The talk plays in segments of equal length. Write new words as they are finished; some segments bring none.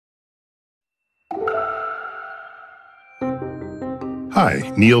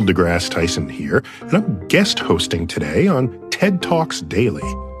Hi, Neil deGrasse Tyson here, and I'm guest hosting today on TED Talks Daily.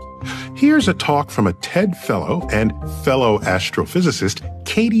 Here's a talk from a TED Fellow and fellow astrophysicist,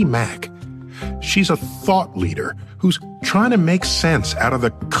 Katie Mack. She's a thought leader who's trying to make sense out of the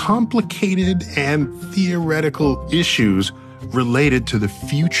complicated and theoretical issues related to the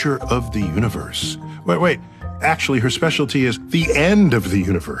future of the universe. Wait. Actually, her specialty is the end of the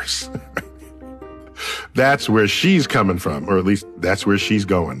universe. That's where she's coming from, or at least that's where she's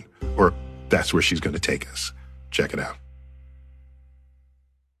going, or that's where she's going to take us. Check it out.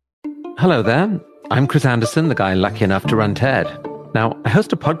 Hello there. I'm Chris Anderson, the guy lucky enough to run TED. Now, I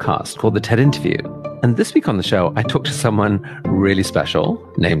host a podcast called The TED Interview, and this week on the show, I talked to someone really special,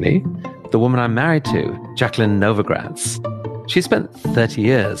 namely the woman I'm married to, Jacqueline Novogratz. She spent 30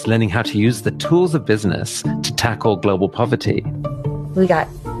 years learning how to use the tools of business to tackle global poverty. We got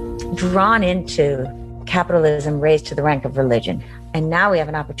drawn into capitalism raised to the rank of religion, and now we have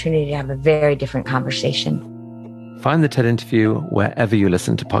an opportunity to have a very different conversation. Find the TED Interview wherever you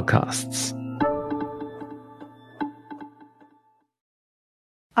listen to podcasts.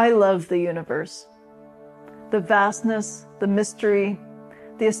 I love the universe. The vastness, the mystery,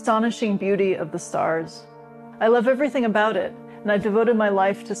 the astonishing beauty of the stars. I love everything about it, and I've devoted my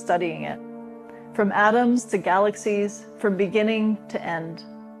life to studying it. From atoms to galaxies, from beginning to end.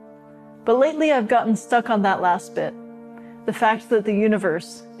 But lately I've gotten stuck on that last bit, the fact that the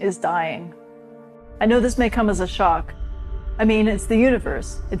universe is dying. I know this may come as a shock. I mean, it's the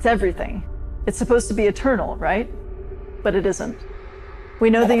universe, it's everything. It's supposed to be eternal, right? But it isn't. We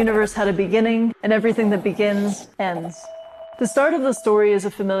know the universe had a beginning, and everything that begins ends. The start of the story is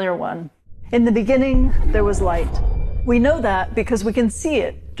a familiar one. In the beginning, there was light. We know that because we can see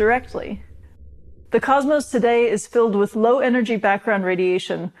it directly. The cosmos today is filled with low-energy background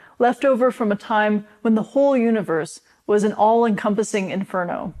radiation left over from a time when the whole universe was an all-encompassing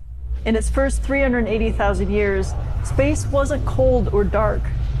inferno. In its first 380,000 years, space wasn't cold or dark.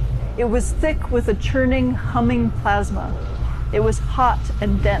 It was thick with a churning, humming plasma. It was hot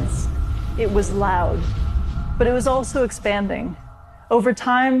and dense. It was loud. But it was also expanding. Over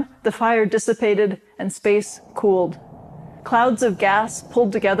time, the fire dissipated and space cooled. Clouds of gas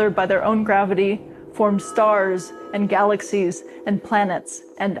pulled together by their own gravity formed stars and galaxies and planets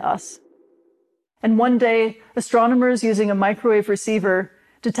and us. And one day, astronomers using a microwave receiver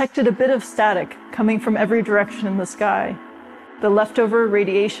detected a bit of static coming from every direction in the sky, the leftover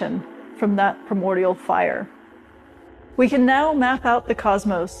radiation from that primordial fire. We can now map out the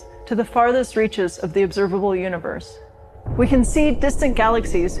cosmos to the farthest reaches of the observable universe. We can see distant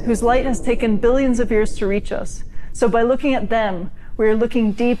galaxies whose light has taken billions of years to reach us. So by looking at them, we are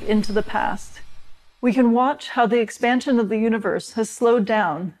looking deep into the past. We can watch how the expansion of the universe has slowed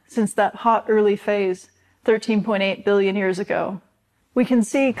down since that hot early phase, 13.8 billion years ago. We can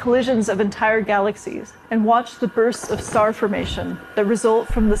see collisions of entire galaxies and watch the bursts of star formation that result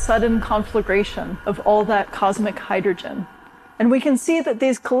from the sudden conflagration of all that cosmic hydrogen. And we can see that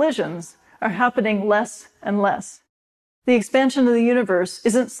these collisions are happening less and less. The expansion of the universe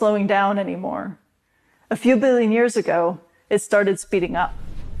isn't slowing down anymore. A few billion years ago, it started speeding up.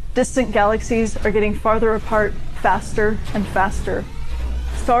 Distant galaxies are getting farther apart faster and faster.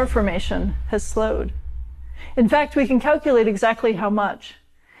 Star formation has slowed. In fact, we can calculate exactly how much.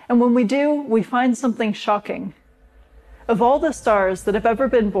 And when we do, we find something shocking. Of all the stars that have ever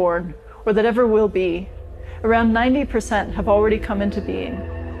been born, or that ever will be, around 90% have already come into being.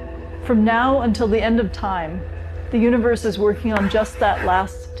 From now until the end of time, the universe is working on just that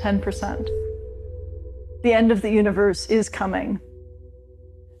last 10%. The end of the universe is coming.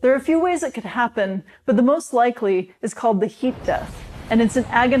 There are a few ways it could happen, but the most likely is called the heat death, and it's an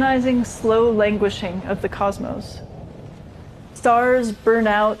agonizing, slow languishing of the cosmos. Stars burn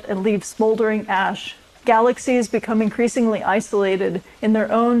out and leave smoldering ash. Galaxies become increasingly isolated in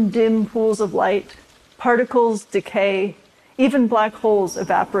their own dim pools of light. Particles decay. Even black holes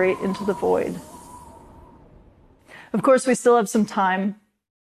evaporate into the void. Of course, we still have some time.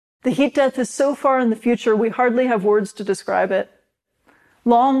 The heat death is so far in the future, we hardly have words to describe it.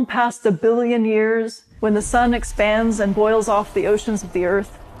 Long past 1 billion years, when the sun expands and boils off the oceans of the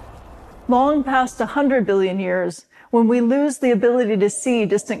earth. Long past 100 billion years, when we lose the ability to see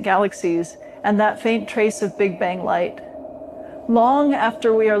distant galaxies and that faint trace of Big Bang light. Long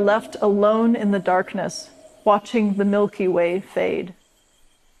after we are left alone in the darkness, watching the Milky Way fade.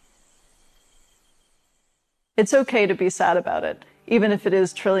 It's okay to be sad about it, even if it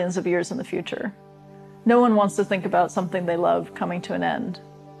is trillions of years in the future. No one wants to think about something they love coming to an end.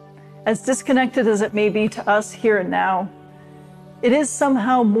 As disconnected as it may be to us here and now, it is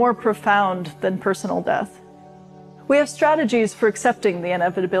somehow more profound than personal death. We have strategies for accepting the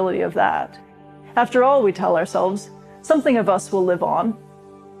inevitability of that. After all, we tell ourselves, something of us will live on.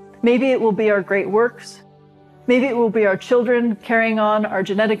 Maybe it will be our great works. Maybe it will be our children carrying on our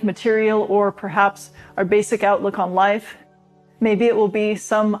genetic material or perhaps our basic outlook on life. Maybe it will be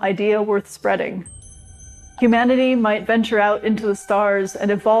some idea worth spreading. Humanity might venture out into the stars and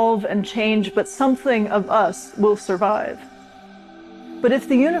evolve and change, but something of us will survive. But if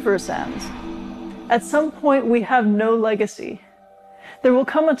the universe ends, at some point we have no legacy. There will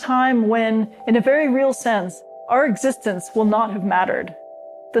come a time when, in a very real sense, our existence will not have mattered.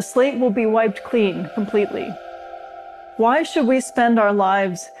 The slate will be wiped clean completely. Why should we spend our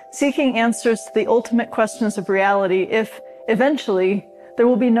lives seeking answers to the ultimate questions of reality if, eventually, there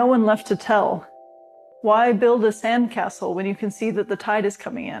will be no one left to tell? Why build a sandcastle when you can see that the tide is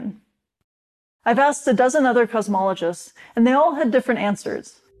coming in? I've asked a dozen other cosmologists, and they all had different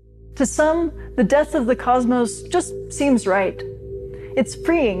answers. To some, the death of the cosmos just seems right. It's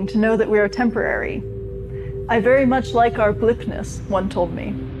freeing to know that we are temporary. I very much like our blipness, one told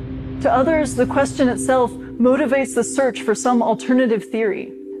me. To others, the question itself motivates the search for some alternative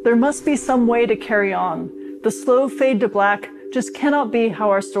theory. There must be some way to carry on. The slow fade to black just cannot be how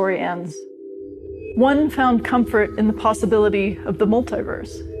our story ends. One found comfort in the possibility of the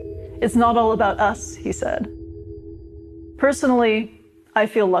multiverse. It's not all about us, he said. Personally, I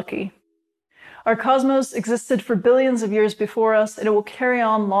feel lucky. Our cosmos existed for billions of years before us, and it will carry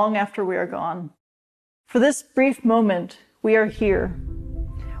on long after we are gone. For this brief moment, we are here.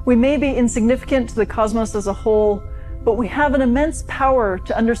 We may be insignificant to the cosmos as a whole, but we have an immense power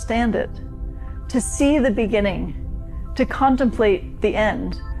to understand it, to see the beginning, to contemplate the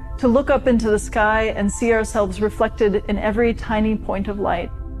end, to look up into the sky and see ourselves reflected in every tiny point of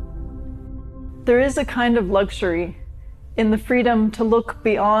light. There is a kind of luxury in the freedom to look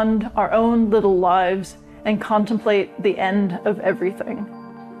beyond our own little lives and contemplate the end of everything.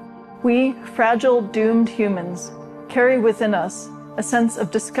 We, fragile, doomed humans, carry within us a sense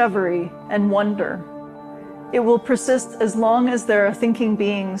of discovery and wonder. It will persist as long as there are thinking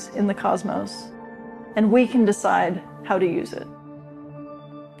beings in the cosmos, and we can decide how to use it.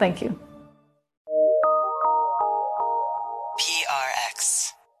 Thank you.